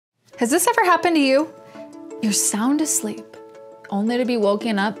Has this ever happened to you? You're sound asleep, only to be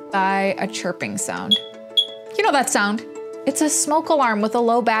woken up by a chirping sound. You know that sound? It's a smoke alarm with a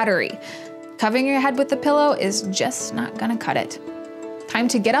low battery. Covering your head with the pillow is just not gonna cut it. Time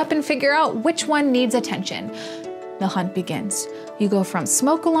to get up and figure out which one needs attention. The hunt begins. You go from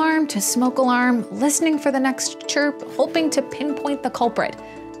smoke alarm to smoke alarm, listening for the next chirp, hoping to pinpoint the culprit.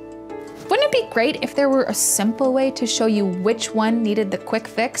 Wouldn't it be great if there were a simple way to show you which one needed the quick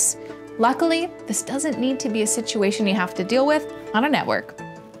fix? Luckily, this doesn't need to be a situation you have to deal with on a network.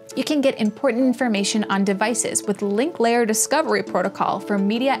 You can get important information on devices with Link Layer Discovery Protocol for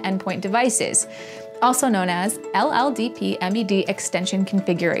media endpoint devices, also known as LLDP MED extension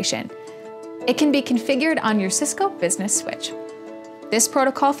configuration. It can be configured on your Cisco Business Switch. This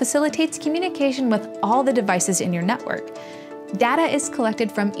protocol facilitates communication with all the devices in your network. Data is collected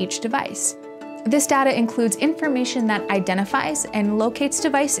from each device. This data includes information that identifies and locates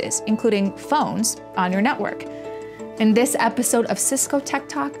devices, including phones, on your network. In this episode of Cisco Tech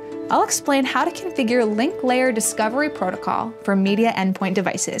Talk, I'll explain how to configure Link Layer Discovery Protocol for media endpoint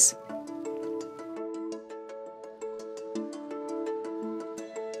devices.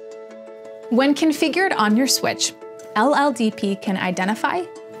 When configured on your switch, LLDP can identify,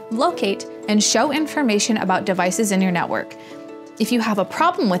 locate, and show information about devices in your network. If you have a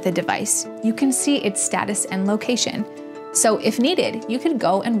problem with a device, you can see its status and location. So if needed, you can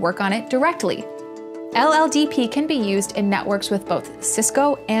go and work on it directly. LLDP can be used in networks with both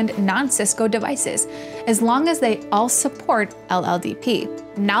Cisco and non-Cisco devices, as long as they all support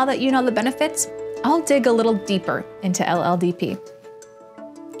LLDP. Now that you know the benefits, I'll dig a little deeper into LLDP.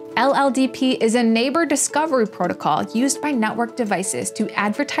 LLDP is a neighbor discovery protocol used by network devices to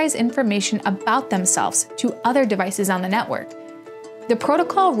advertise information about themselves to other devices on the network. The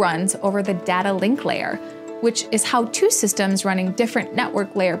protocol runs over the data link layer, which is how two systems running different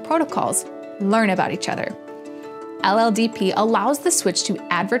network layer protocols learn about each other. LLDP allows the switch to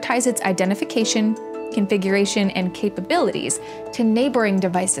advertise its identification, configuration, and capabilities to neighboring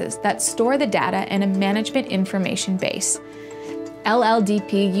devices that store the data in a management information base.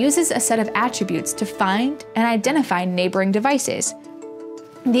 LLDP uses a set of attributes to find and identify neighboring devices.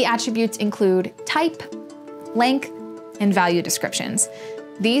 The attributes include type, length, and value descriptions.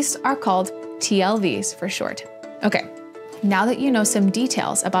 These are called Tlvs for short. Okay, now that you know some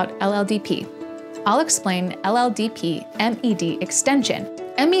details about LLDP, I'll explain LLDP MED extension.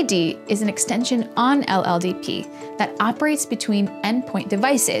 MED is an extension on LLDP that operates between endpoint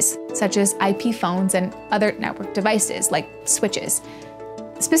devices, such as IP phones and other network devices like switches.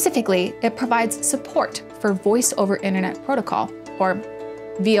 Specifically, it provides support for Voice over Internet Protocol, or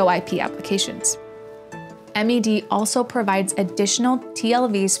VoIP applications. MED also provides additional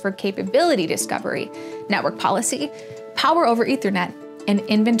Tlvs for capability discovery, network policy, power over Ethernet, and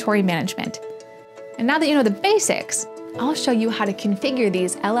inventory management. And now that you know the basics, I'll show you how to configure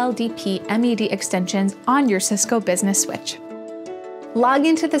these LLDP MED extensions on your Cisco Business Switch. Log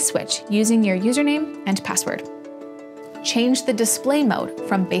into the switch using your username and password. Change the display mode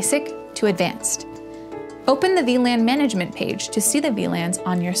from basic to advanced. Open the VLAN management page to see the VLANs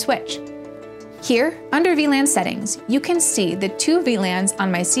on your switch. Here, under VLAN settings, you can see the two VLANs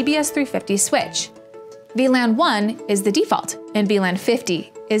on my CBS 350 switch. VLAN 1 is the default, and VLAN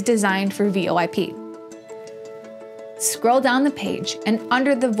 50 is designed for VoIP. Scroll down the page, and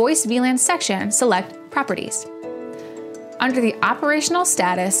under the Voice VLAN section, select Properties. Under the operational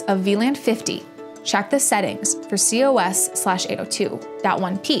status of VLAN 50, check the settings for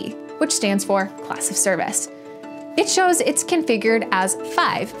COS/802.1p, which stands for Class of Service. It shows it's configured as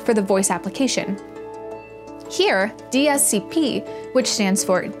 5 for the voice application. Here, Dscp, which stands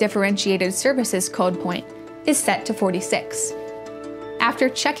for Differentiated Services Code Point, is set to 46. After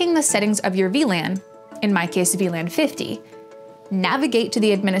checking the settings of your VLAN, in my case VLAN 50, navigate to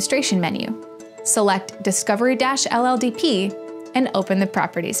the administration menu, select Discovery-LLDP, and open the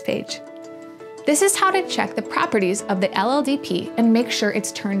Properties page. This is how to check the properties of the LLDP and make sure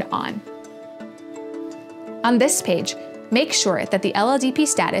it's turned on. On this page, make sure that the LLDP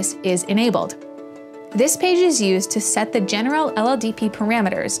status is enabled. This page is used to set the general LLDP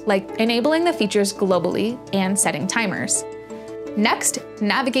parameters, like enabling the features globally and setting timers. Next,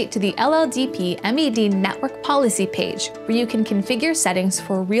 navigate to the LLDP MED Network Policy page, where you can configure settings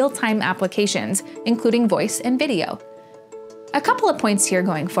for real-time applications, including voice and video. A couple of points here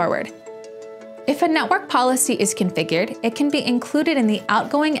going forward. If a network policy is configured, it can be included in the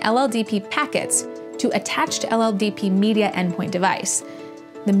outgoing LLDP packets to attached LLDP media endpoint device.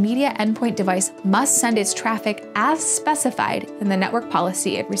 The media endpoint device must send its traffic as specified in the network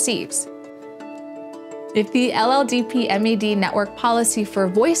policy it receives. If the LLDP MED network policy for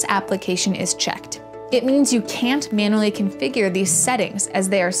voice application is checked, it means you can't manually configure these settings as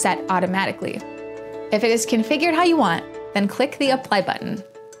they are set automatically. If it is configured how you want, then click the Apply button.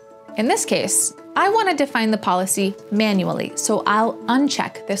 In this case, I want to define the policy manually, so I'll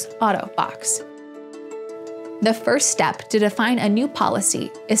uncheck this Auto box. The first step to define a new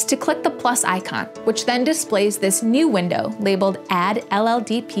policy is to click the plus icon, which then displays this new window labeled Add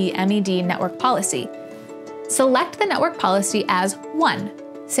LLDP MED Network Policy. Select the network policy as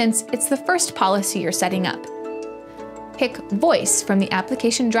 1, since it's the first policy you're setting up. Pick Voice from the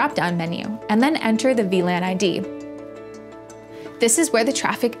application drop-down menu, and then enter the VLAN ID. This is where the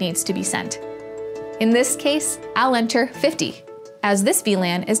traffic needs to be sent. In this case, I'll enter 50, as this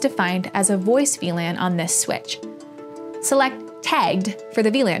VLAN is defined as a voice VLAN on this switch. Select Tagged for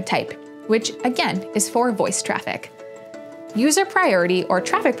the VLAN type, which again is for voice traffic. User priority or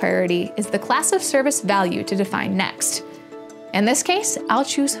traffic priority is the class of service value to define next. In this case, I'll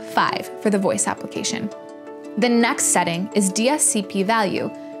choose 5 for the voice application. The next setting is Dscp Value,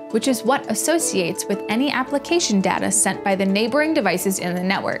 which is what associates with any application data sent by the neighboring devices in the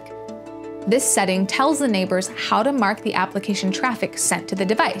network. This setting tells the neighbors how to mark the application traffic sent to the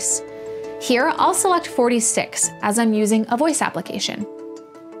device. Here, I'll select 46 as I'm using a voice application.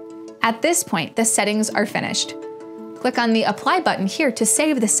 At this point, the settings are finished. Click on the Apply button here to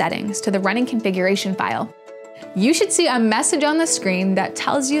save the settings to the running configuration file. You should see a message on the screen that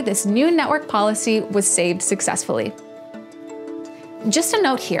tells you this new network policy was saved successfully. Just a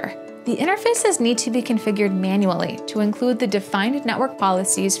note here, the interfaces need to be configured manually to include the defined network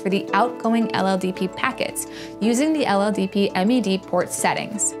policies for the outgoing LLDP packets using the LLDP MED port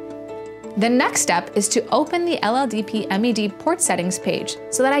settings. The next step is to open the LLDP MED port settings page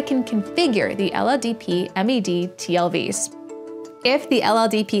so that I can configure the LLDP MED TLVs. If the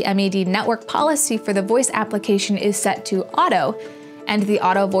LLDP MED network policy for the voice application is set to Auto, and the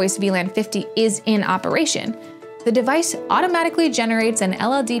Auto Voice VLAN 50 is in operation, the device automatically generates an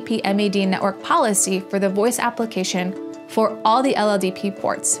LLDP MED network policy for the voice application for all the LLDP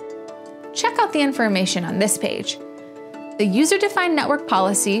ports. Check out the information on this page. The user-defined network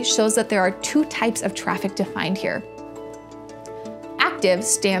policy shows that there are 2 types of traffic defined here. Active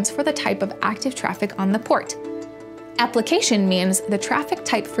stands for the type of active traffic on the port. Application means the traffic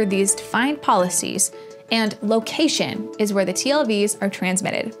type for these defined policies, and location is where the TLVs are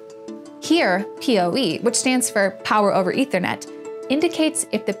transmitted. Here, PoE, which stands for Power over Ethernet, indicates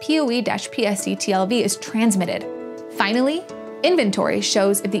if the PoE-PSE TLV is transmitted. Finally, inventory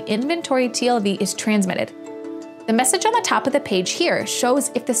shows if the inventory TLV is transmitted. The message on the top of the page here shows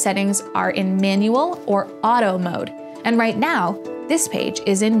if the settings are in manual or auto mode, and right now, this page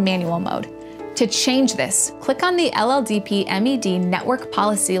is in manual mode. To change this, click on the LLDP MED network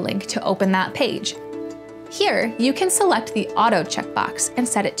policy link to open that page. Here, you can select the Auto checkbox and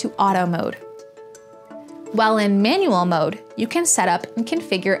set it to Auto mode. While in manual mode, you can set up and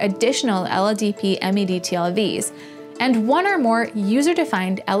configure additional LLDP MED TLVs and 1 or more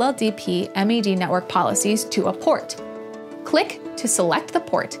user-defined LLDP MED network policies to a port. Click to select the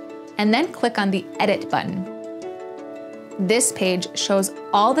port, and then click on the Edit button. This page shows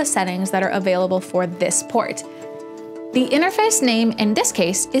all the settings that are available for this port. The interface name in this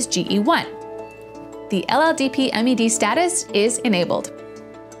case is GE1. The LLDP MED status is enabled.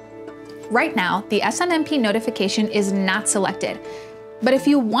 Right now, the SMMP notification is not selected, but if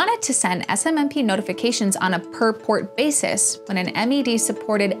you wanted to send SMMP notifications on a per-port basis when an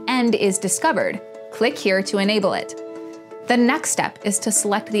MED-supported end is discovered, click here to enable it. The next step is to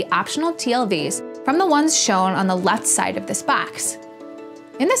select the optional TLVs from the ones shown on the left side of this box.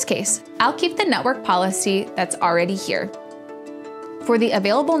 In this case, I'll keep the network policy that's already here. For the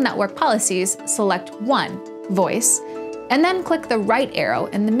available network policies, select 1, Voice, and then click the right arrow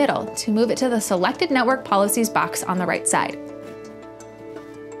in the middle to move it to the Selected Network Policies box on the right side.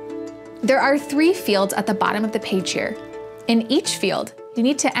 There are 3 fields at the bottom of the page here. In each field, you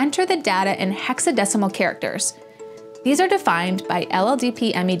need to enter the data in hexadecimal characters. These are defined by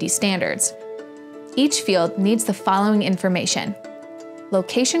LLDP MED standards. Each field needs the following information: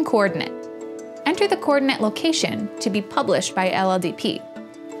 location coordinate. Enter the coordinate location to be published by LLDP.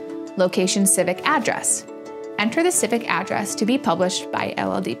 Location civic address. Enter the civic address to be published by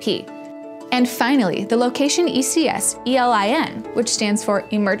LLDP. And finally, the location ECS ELIN, which stands for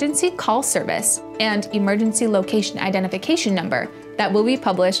Emergency Call Service, and Emergency Location Identification Number that will be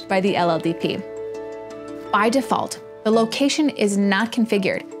published by the LLDP. By default, the location is not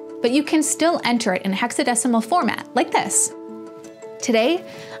configured, but you can still enter it in hexadecimal format, like this. Today,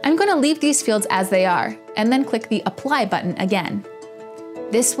 I'm going to leave these fields as they are, and then click the Apply button again.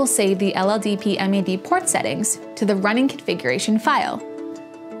 This will save the LLDP MED port settings to the running configuration file.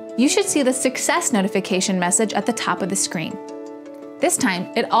 You should see the success notification message at the top of the screen. This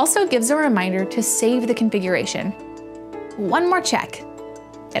time, it also gives a reminder to save the configuration. One more check.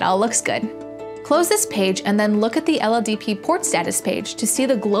 It all looks good. Close this page and then look at the LLDP port status page to see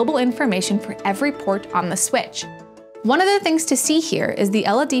the global information for every port on the switch. One of the things to see here is the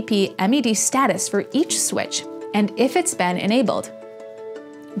LLDP MED status for each switch and if it's been enabled.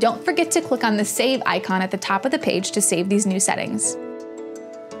 Don't forget to click on the Save icon at the top of the page to save these new settings.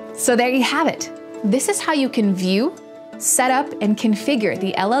 So there you have it. This is how you can view, set up, and configure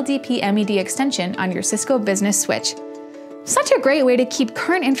the LLDP MED extension on your Cisco Business switch. Such a great way to keep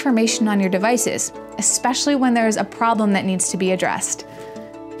current information on your devices, especially when there is a problem that needs to be addressed.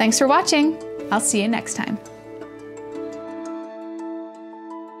 Thanks for watching. I'll see you next time.